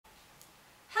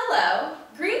Hello!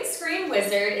 Green Screen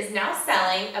Wizard is now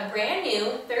selling a brand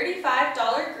new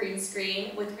 $35 green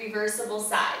screen with reversible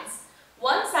sides.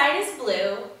 One side is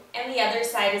blue and the other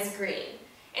side is green.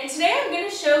 And today I'm going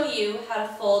to show you how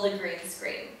to fold a green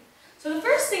screen. So the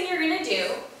first thing you're going to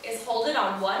do is hold it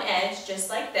on one edge just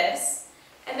like this,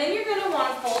 and then you're going to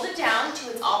want to fold it down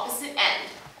to its opposite end,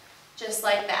 just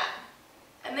like that.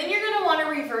 And then you're going to want to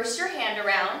reverse your hand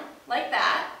around like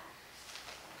that.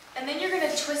 And then you're going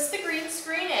to twist the green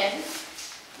screen in,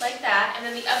 like that, and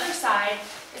then the other side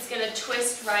is going to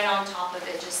twist right on top of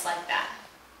it, just like that.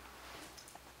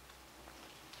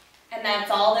 And that's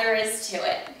all there is to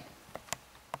it.